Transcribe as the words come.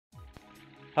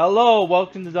Hello,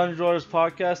 welcome to Dungeon Dwellers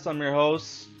Podcast. I'm your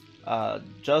host,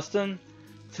 Justin.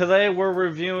 Today we're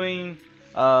reviewing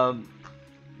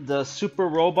the Super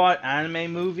Robot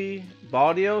anime movie,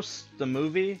 Baldios, the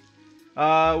movie,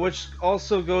 which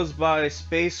also goes by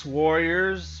Space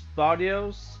Warriors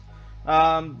Baldios.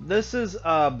 This is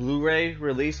a Blu-ray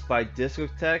released by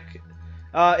Discotek.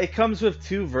 It comes with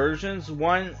two versions.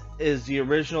 One is the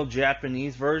original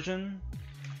Japanese version,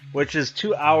 which is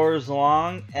 2 hours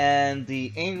long, and the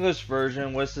English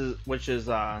version, which is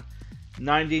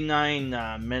 99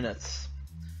 minutes.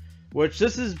 Which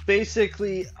this is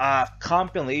basically a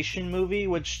compilation movie,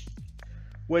 which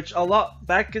a lot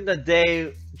back in the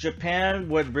day, Japan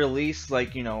would release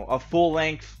a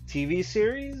full-length TV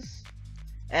series,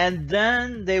 and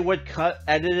then they would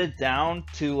edit it down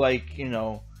to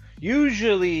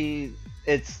usually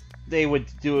they would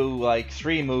do like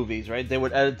 3 movies, right? They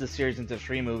would edit the series into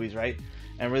 3 movies, right?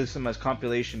 And release them as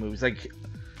compilation movies. Like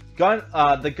the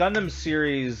Gundam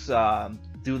series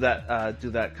do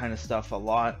that kind of stuff a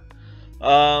lot.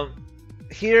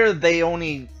 Here they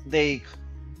only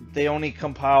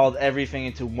compiled everything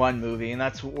into one movie, and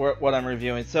that's what I'm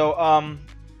reviewing. So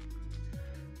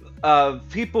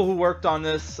people who worked on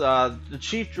this, the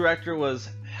chief director was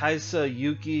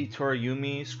Hisayuki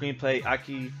Toriyumi, screenplay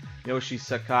Aki Yoshi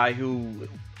Sakai, who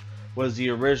was the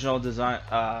original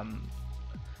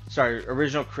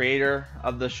original creator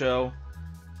of the show.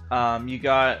 You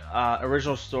got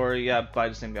original story, by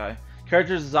the same guy.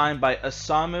 Characters designed by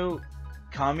Osamu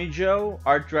Kamijo,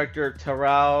 art director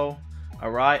Terao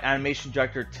Arai, animation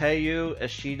director Teiyu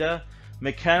Ishida,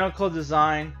 mechanical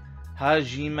design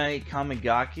Hajime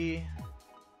Kamigaki,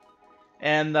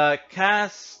 and the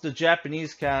cast, the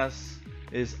Japanese cast,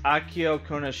 is Akio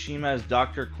Konashima as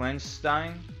Dr.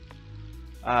 Quenstein,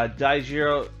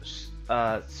 Daijiro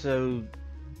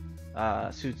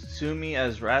Tsutsumi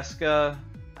as Raska,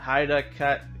 Haida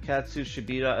Katsu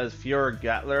Shibita as Führer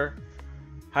Gatler,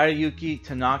 Hideyuki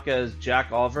Tanaka as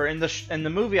Jack Oliver. In the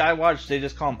movie I watched, they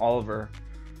just call him Oliver.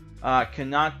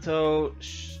 Kanato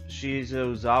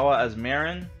Shizuzawa as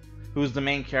Marin, who's the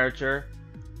main character.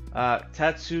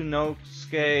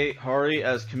 Tatsunosuke Hori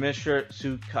as Commissioner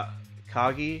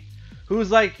Tsukagi,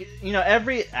 who's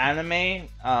every anime,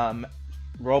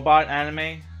 robot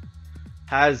anime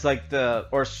has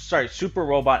Super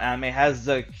Robot anime has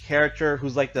the character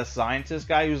who's like the scientist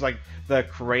guy, who's like the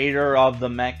creator of the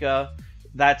mecha.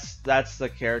 That's the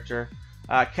character.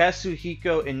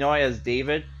 Kazuhiko Inoue as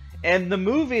David. In the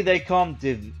movie they call him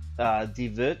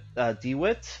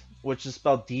DeWitt, which is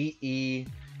spelled DEWITT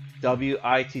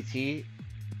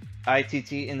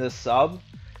in the sub,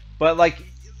 but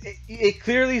it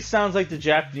clearly sounds like the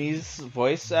Japanese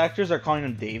voice actors are calling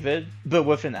him David, but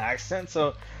with an accent.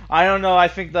 So I don't know. I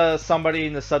think somebody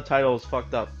in the subtitles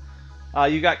fucked up.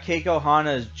 You got Keiko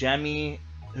Hana as Jemi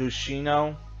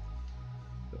Hoshino,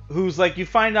 who's you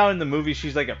find out in the movie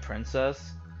she's like a princess.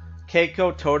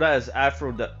 Keiko Toda as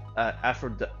Aphrodite,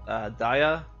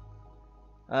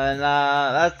 and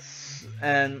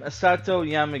Masato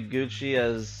Yamaguchi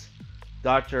as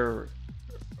Dr.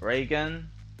 Reagan,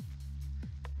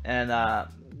 and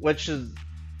which is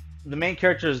the main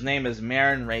character's name is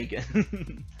Marin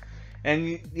Reagan.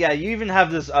 And yeah, you even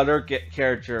have this other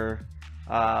character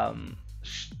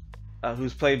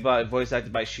who's voice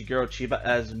acted by Shigeru Chiba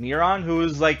as Miron,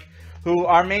 who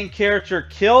our main character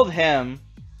killed him.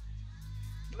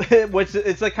 Which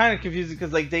it's kind of confusing because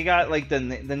they got the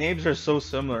names are so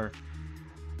similar.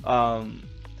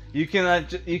 You can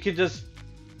just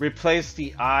replace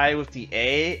the I with the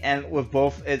A and with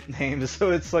both names, so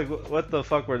it's what the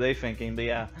fuck were they thinking? But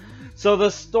yeah, so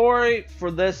the story for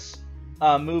this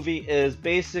movie is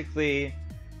basically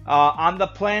on the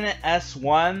planet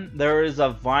S1 there is a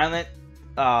violent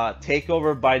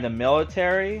takeover by the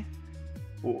military,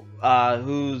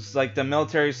 who's the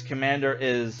military's commander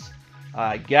is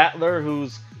Gatler,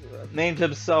 who's named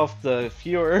himself the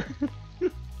Führer.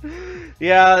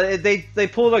 Yeah, they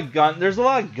pulled a gun. There's a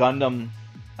lot of Gundam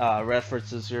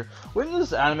references here. When did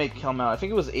this anime come out? I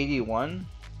think it was 81.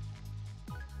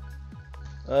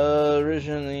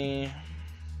 Originally,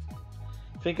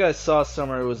 I think I saw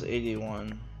somewhere it was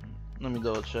 81. Let me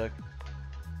double check.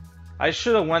 I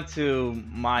should have went to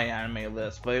my anime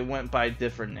list, but it went by a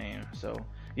different name. So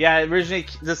yeah, originally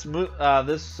this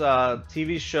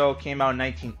TV show came out in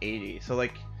 1980. So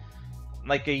like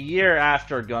a year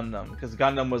after Gundam, because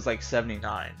Gundam was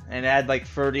 79, and it had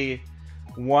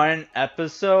 31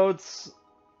 episodes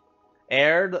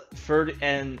aired, 30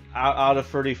 and out of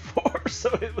 34. So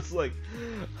it was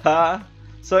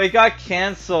so it got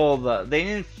canceled. They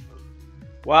didn't.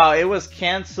 Wow, it was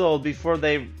canceled before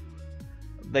they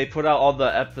they put out all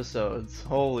the episodes.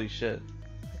 Holy shit.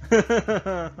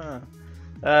 That's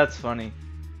funny.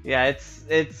 Yeah,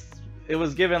 it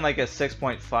was given like a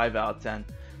 6.5 out of 10.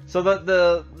 So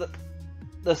the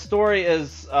story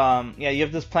is yeah, you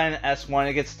have this planet S1.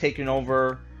 It gets taken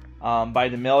over by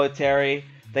the military.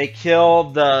 They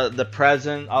kill the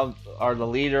president or the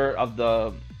leader of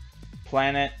the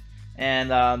planet,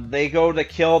 and they go to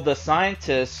kill the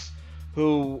scientists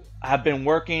who have been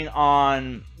working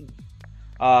on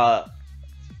a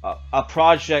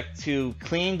project to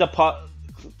clean the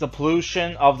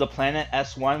pollution of the planet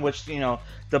S1, which, you know,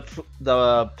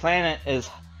 the planet is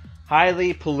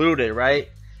highly polluted, right?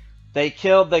 They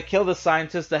kill the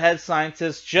scientist. The head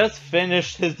scientist just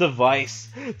finished his device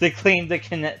to clean the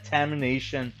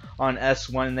contamination on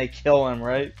S1, and they kill him,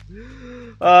 right?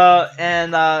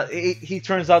 He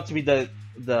turns out to be the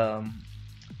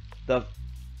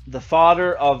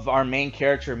father of our main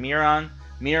character, Miran.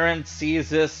 Miran sees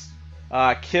this,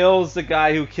 kills the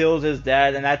guy who killed his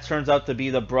dad, and that turns out to be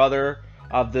the brother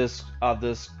of this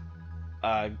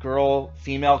female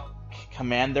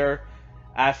commander,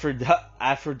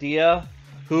 Aphrodite,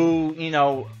 who, you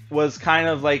know, was kind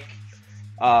of like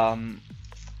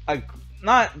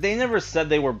they never said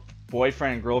they were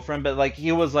boyfriend and girlfriend, but like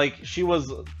she was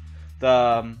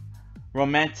the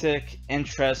romantic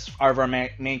interest of our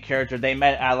main character. They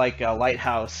met at like a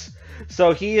lighthouse.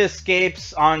 So he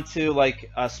escapes onto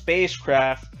like a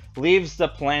spacecraft, leaves the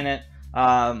planet.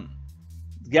 Gatler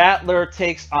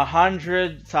takes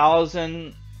 100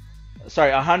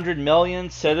 million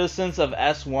citizens of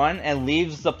S1 and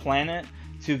leaves the planet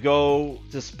to go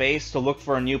to space to look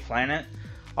for a new planet.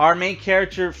 Our main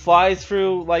character flies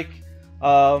through like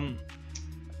some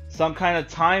kind of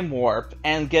time warp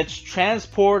and gets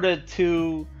transported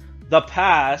to the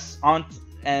past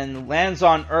and lands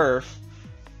on Earth,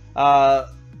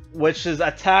 which is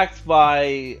attacked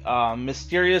by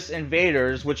mysterious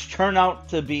invaders, which turn out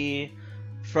to be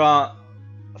from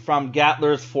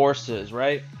Gatler's forces,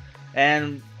 right?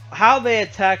 And how they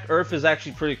attack Earth is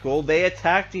actually pretty cool. They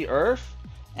attack the Earth,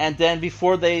 and then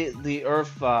before the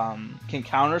Earth can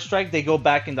counter-strike, they go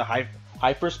back into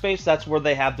hyperspace. That's where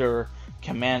they have their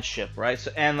command ship, right?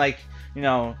 So, and like, you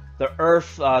know, the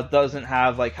Earth doesn't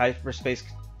have like hyperspace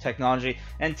technology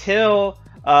until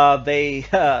they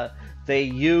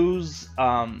use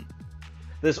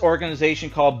this organization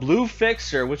called Blue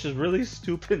Fixer, which is a really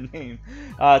stupid name,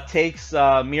 takes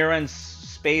Miran's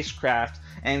spacecraft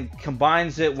and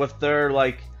combines it with their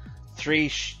like three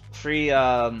ships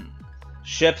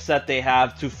that they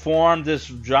have to form this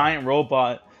giant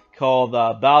robot called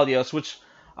Baldios, which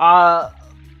I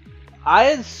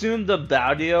assumed the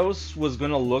Baldios was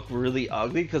gonna look really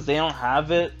ugly because they don't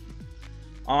have it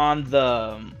on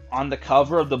the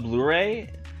cover of the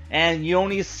Blu-ray, and you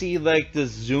only see like the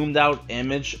zoomed out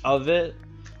image of it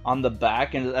on the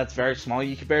back, and that's very small.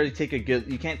 You can barely take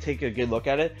you can't take a good look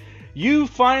at it. You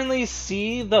finally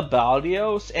see the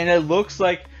Baldios, and it looks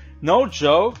like, no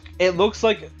joke, it looks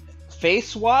like,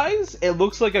 face-wise, it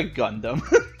looks like a Gundam.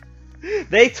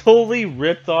 They totally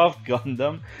ripped off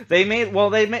Gundam. They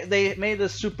made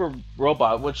this super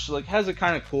robot, which like has a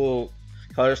kind of cool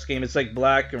color scheme. It's like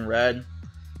black and red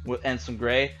and some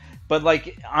gray, but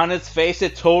like on its face,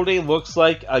 it totally looks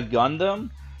like a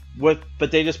Gundam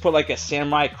but they just put like a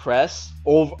samurai crest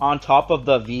over on top of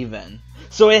the V-fin.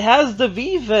 So it has the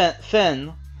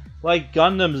V-fin like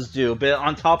Gundams do, but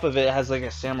on top of it, it has like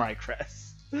a samurai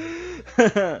crest.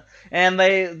 And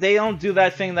they don't do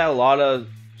that thing that a lot of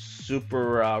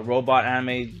super robot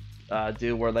anime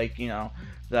do, where like, you know,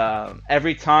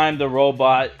 every time the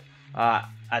robot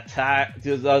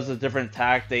does a different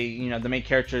attack, the main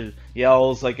character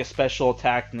yells like a special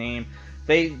attack name.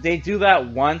 They do that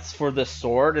once for the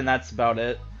sword, and that's about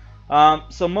it.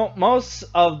 So most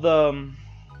of the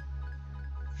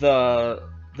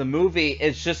movie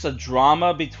is just a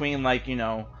drama between, like, you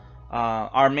know,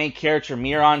 our main character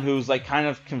Miran, who's like kind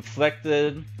of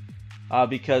conflicted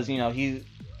because, you know, he's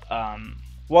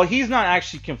not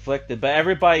actually conflicted, but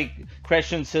everybody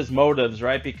questions his motives,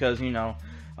 right? Because, you know,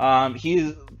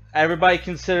 everybody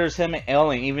considers him an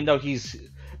alien, even though he's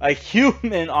a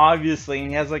human, obviously, and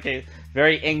he has like a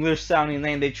very English sounding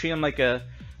name. They treat him like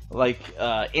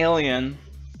alien,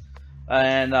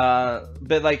 and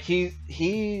but like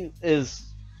he is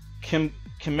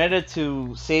committed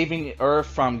to saving Earth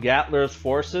from Gatler's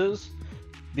forces,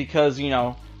 because, you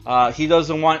know, he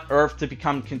doesn't want Earth to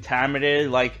become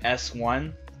contaminated like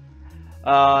S1.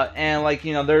 And like,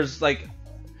 you know, there's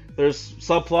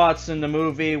subplots in the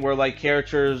movie where like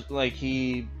characters, like,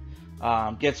 he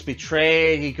gets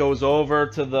betrayed, he goes over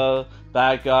to the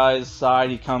bad guy's side,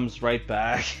 he comes right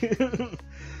back.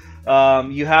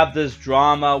 You have this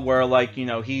drama where, like, you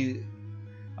know,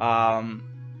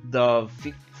 the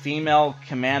female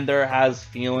commander has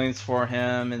feelings for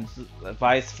him, and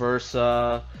vice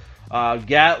versa.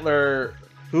 Gatler,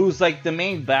 who's like the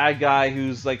main bad guy,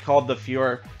 who's like called the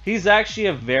Fuhrer, he's actually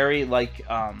a very, like,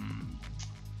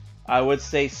 I would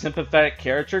say, sympathetic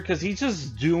character, because he's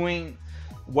just doing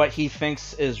what he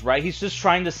thinks is right. He's just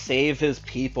trying to save his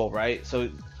people, right? So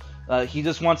he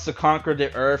just wants to conquer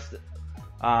the Earth,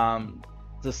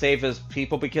 to save his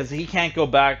people, because he can't go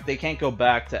back. They can't go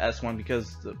back to S1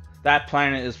 because that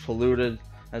planet is polluted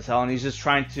as hell, and he's just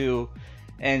trying to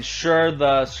ensure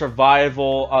the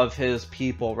survival of his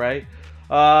people, right?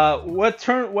 What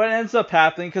ends up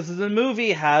happening, because the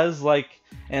movie has like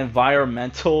an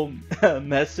environmental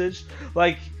message,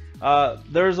 like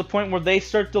there's a point where they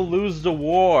start to lose the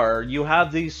war. You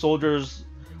have these soldiers,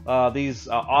 these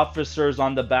officers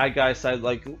on the bad guy side.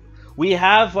 Like, we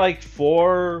have like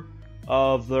 4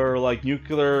 of their like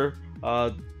nuclear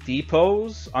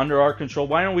depots under our control.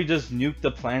 Why don't we just nuke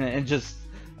the planet and just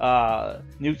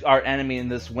nuke our enemy in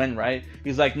this win, right?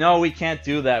 He's like, no, we can't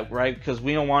do that, right? Because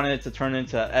we don't want it to turn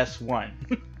into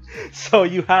S1. So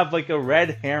you have like a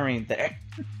red herring there.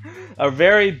 A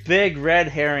very big red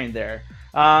herring there.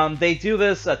 They do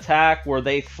this attack where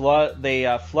they flood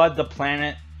the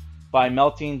planet by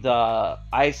melting the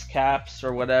ice caps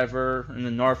or whatever in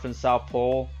the North and South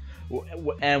Pole.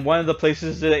 And one of the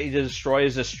places that he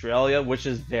destroys is Australia, which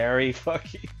is very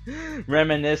fucking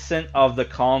reminiscent of the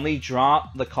colony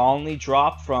drop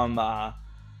from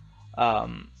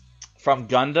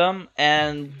Gundam.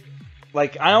 And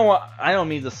like, I don't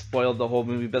mean to spoil the whole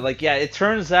movie, but like, yeah, it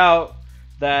turns out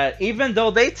that even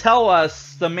though they tell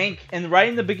us right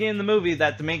in the beginning of the movie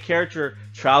that the main character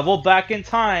traveled back in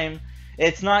time,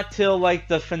 it's not till like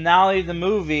the finale of the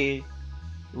movie,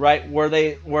 right,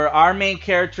 where our main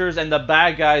characters and the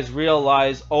bad guys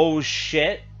realize, oh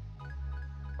shit,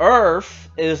 Earth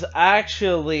is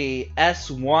actually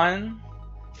S1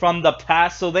 from the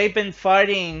past. So they've been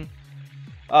fighting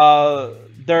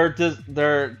their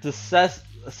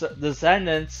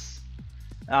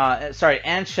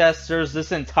ancestors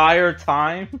this entire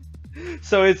time.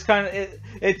 So it's kind of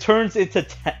it turns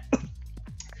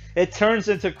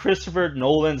into Christopher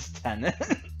Nolan's Tenet.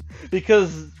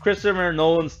 Because Christopher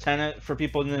Nolan's Tenet, for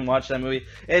people who didn't watch that movie,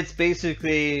 it's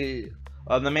basically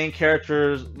the main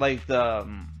characters, like the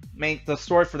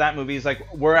story for that movie is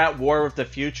like, we're at war with the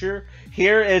future.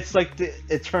 Here it's like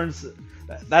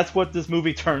that's what this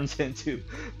movie turns into.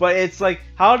 But it's like,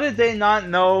 how did they not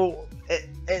know?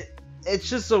 It's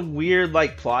just a weird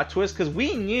like plot twist, because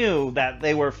we knew that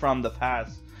they were from the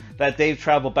past, that they've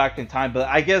traveled back in time. But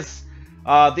I guess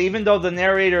even though the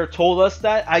narrator told us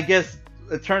that, I guess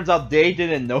it turns out they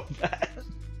didn't know that.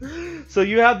 So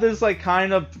you have this like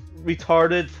kind of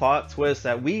retarded plot twist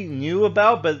that we knew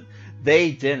about, but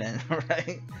they didn't,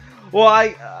 right? Well,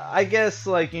 I guess,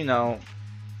 like, you know,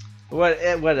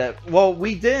 well,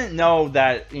 we didn't know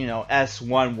that, you know,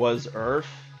 S1 was Earth,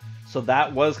 so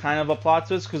that was kind of a plot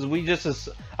twist, because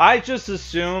I just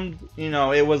assumed, you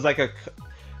know, it was like a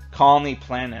colony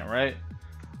planet, right?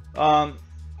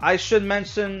 I should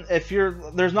mention,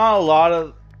 there's not a lot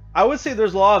of, I would say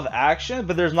there's a lot of action,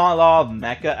 but there's not a lot of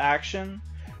mecha action.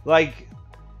 Like,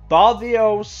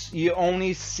 Baldios, you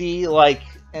only see like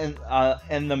in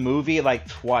the movie like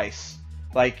twice.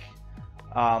 Like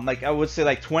I would say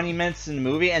like 20 minutes in the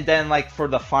movie, and then like for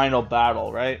the final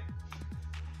battle, right?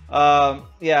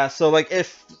 Yeah. So like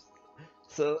if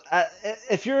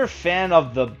you're a fan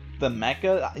of the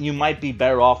mecha, you might be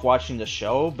better off watching the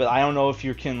show. But I don't know if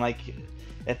you can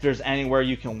if there's anywhere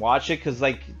you can watch it, because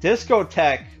like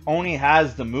Discotek only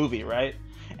has the movie, right?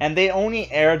 And they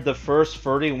only aired the first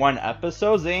 31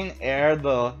 episodes. They didn't air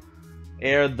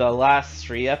the last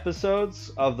 3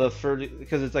 episodes of the 30,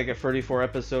 because it's like a 34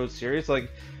 episode series. Like,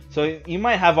 so you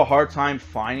might have a hard time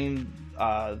finding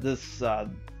this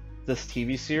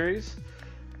TV series.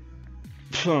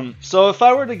 So if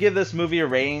I were to give this movie a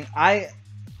rating,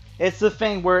 it's the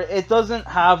thing where it doesn't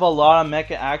have a lot of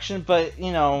mecha action, but,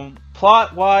 you know,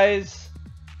 plot-wise,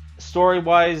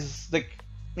 story-wise,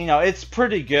 you know, it's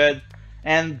pretty good.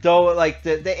 And though, like,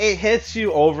 it hits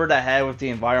you over the head with the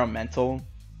environmental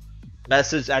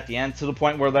message at the end, to the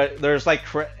point where there's, like,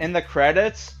 in the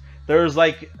credits, there's,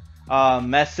 like, a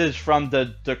message from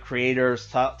the creators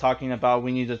talking about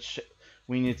we need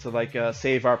to, like,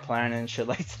 save our planet and shit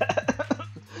like that.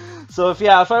 So if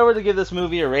I were to give this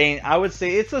movie a rating, I would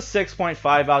say it's a 6.5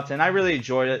 out of 10. I really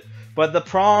enjoyed it. But the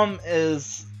problem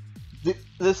is,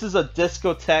 this is a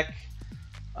Discotek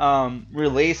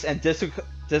release, and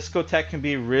Discotek can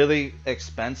be really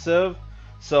expensive.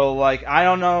 So like I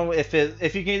don't know if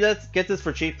you can get this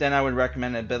for cheap, then I would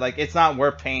recommend it. But like it's not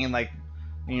worth paying like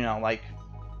like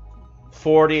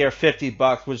 40 or 50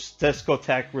 bucks, which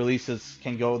Discotek releases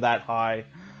can go that high.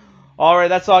 All right,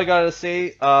 that's all I gotta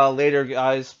say. Later,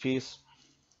 guys. Peace.